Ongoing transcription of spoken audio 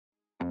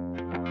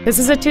This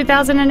is a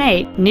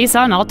 2008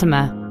 Nissan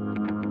Altima.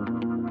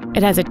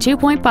 It has a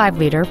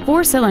 2.5-liter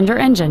four-cylinder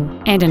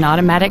engine and an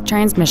automatic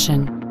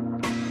transmission.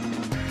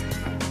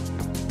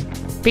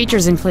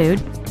 Features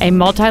include a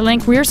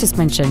multi-link rear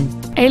suspension,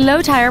 a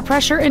low tire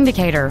pressure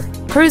indicator,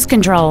 cruise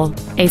control,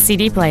 a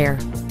CD player,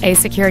 a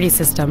security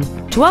system,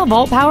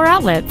 12-volt power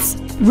outlets,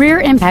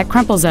 rear impact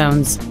crumple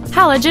zones,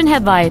 halogen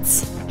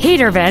headlights,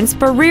 heater vents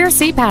for rear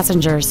seat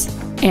passengers,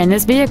 and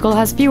this vehicle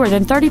has fewer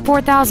than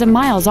 34,000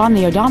 miles on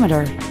the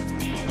odometer.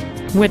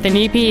 With an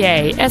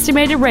EPA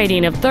estimated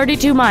rating of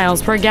 32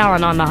 miles per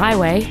gallon on the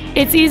highway,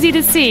 it's easy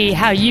to see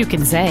how you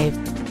can save.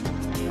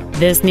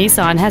 This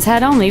Nissan has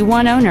had only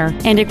one owner,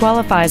 and it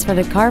qualifies for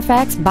the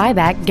Carfax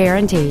buyback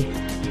guarantee.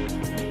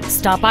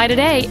 Stop by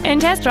today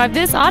and test drive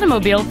this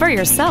automobile for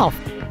yourself.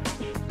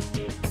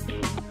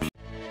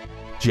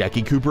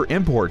 Jackie Cooper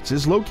Imports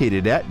is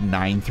located at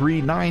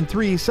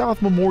 9393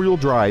 South Memorial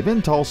Drive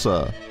in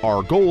Tulsa.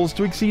 Our goal is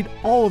to exceed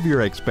all of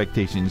your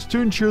expectations to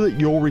ensure that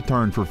you'll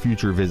return for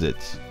future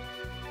visits.